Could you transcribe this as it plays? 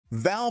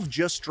Valve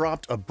just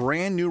dropped a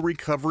brand new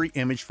recovery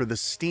image for the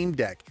Steam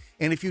Deck,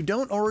 and if you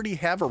don't already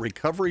have a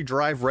recovery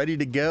drive ready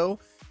to go,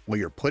 well,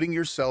 you're putting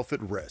yourself at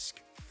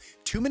risk.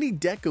 Too many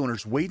deck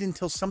owners wait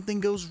until something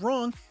goes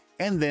wrong,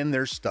 and then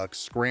they're stuck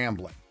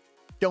scrambling.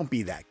 Don't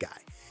be that guy.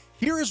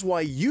 Here is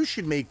why you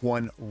should make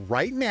one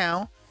right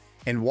now,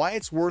 and why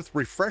it's worth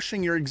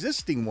refreshing your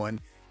existing one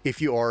if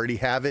you already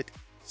have it.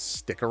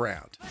 Stick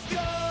around.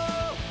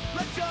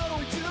 Let's go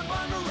into the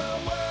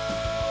Monroe world.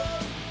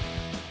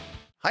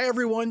 Hi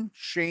everyone,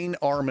 Shane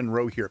R.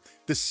 Monroe here.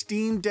 The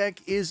Steam Deck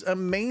is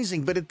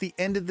amazing, but at the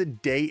end of the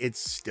day, it's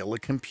still a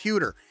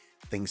computer.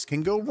 Things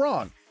can go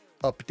wrong.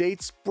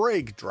 Updates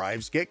break,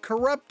 drives get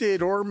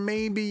corrupted, or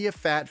maybe you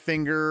fat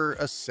finger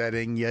a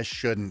setting you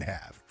shouldn't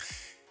have.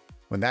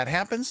 When that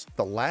happens,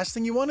 the last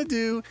thing you want to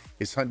do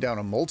is hunt down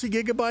a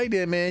multi-gigabyte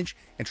image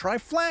and try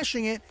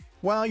flashing it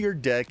while your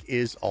deck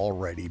is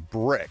already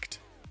bricked.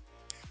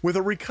 With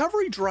a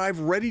recovery drive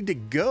ready to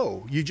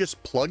go, you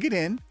just plug it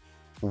in,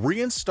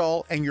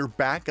 reinstall, and you're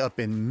back up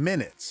in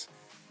minutes.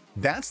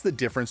 That's the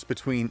difference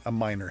between a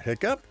minor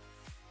hiccup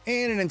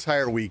and an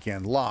entire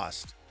weekend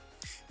lost.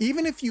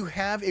 Even if you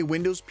have a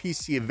Windows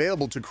PC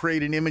available to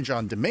create an image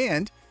on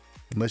demand,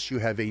 unless you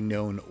have a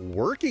known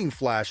working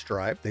flash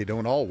drive, they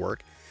don't all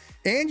work,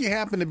 and you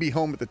happen to be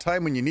home at the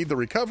time when you need the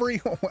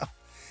recovery, well,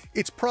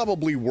 it's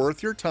probably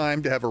worth your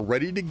time to have a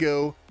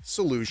ready-to-go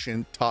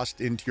solution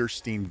tossed into your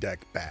Steam Deck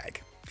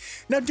bag.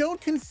 Now,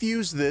 don't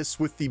confuse this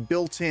with the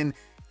built-in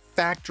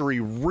factory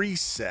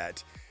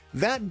reset.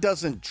 That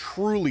doesn't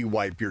truly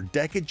wipe your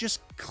deck, it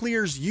just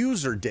clears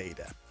user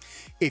data.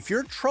 If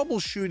you're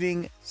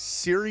troubleshooting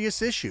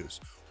serious issues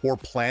or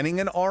planning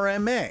an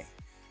RMA,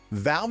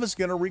 Valve is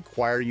going to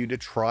require you to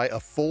try a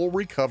full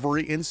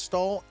recovery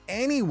install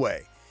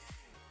anyway.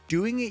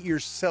 Doing it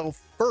yourself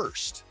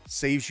first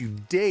saves you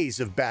days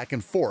of back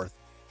and forth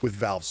with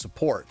Valve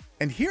support.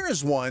 And here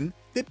is one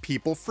that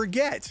people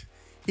forget.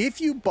 If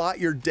you bought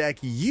your deck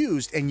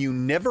used and you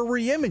never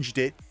re-imaged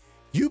it,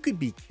 you could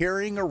be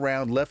carrying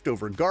around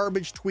leftover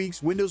garbage,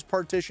 tweaks, Windows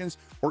partitions,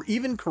 or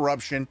even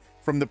corruption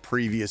from the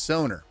previous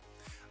owner.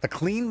 A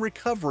clean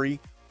recovery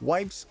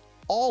wipes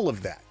all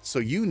of that, so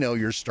you know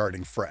you're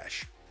starting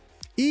fresh.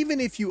 Even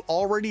if you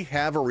already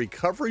have a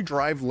recovery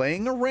drive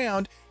laying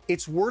around,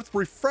 it's worth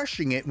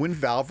refreshing it when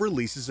Valve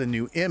releases a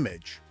new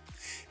image.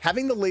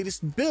 Having the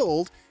latest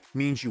build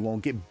means you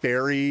won't get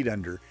buried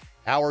under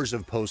hours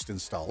of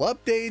post-install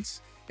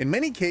updates. In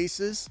many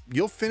cases,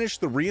 you'll finish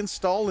the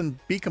reinstall and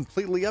be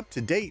completely up to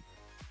date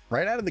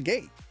right out of the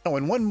gate. Oh,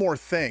 and one more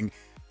thing,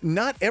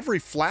 not every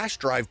flash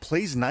drive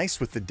plays nice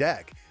with the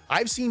deck.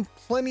 I've seen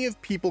plenty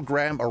of people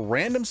grab a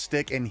random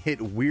stick and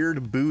hit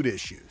weird boot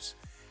issues.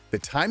 The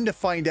time to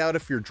find out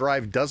if your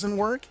drive doesn't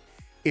work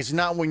is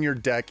not when your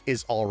deck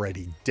is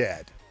already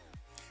dead.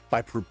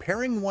 By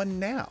preparing one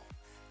now,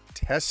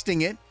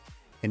 testing it,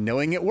 and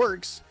knowing it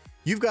works,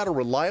 you've got a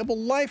reliable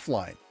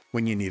lifeline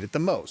when you need it the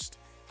most,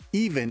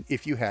 even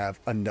if you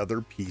have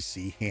another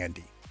PC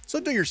handy.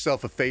 So do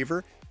yourself a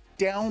favor,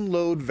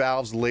 download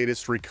Valve's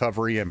latest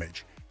recovery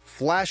image,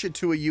 flash it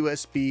to a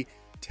USB,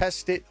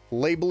 test it,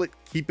 label it,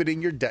 keep it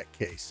in your deck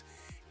case.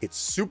 It's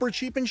super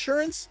cheap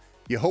insurance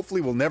you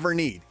hopefully will never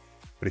need,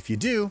 but if you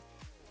do,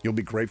 you'll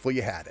be grateful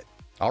you had it.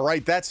 All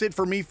right, that's it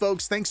for me,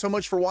 folks. Thanks so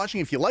much for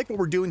watching. If you like what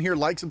we're doing here,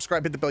 like,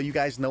 subscribe, hit the bell. You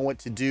guys know what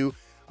to do.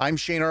 I'm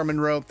Shane R.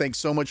 Monroe. Thanks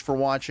so much for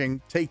watching.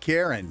 Take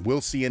care, and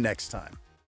we'll see you next time.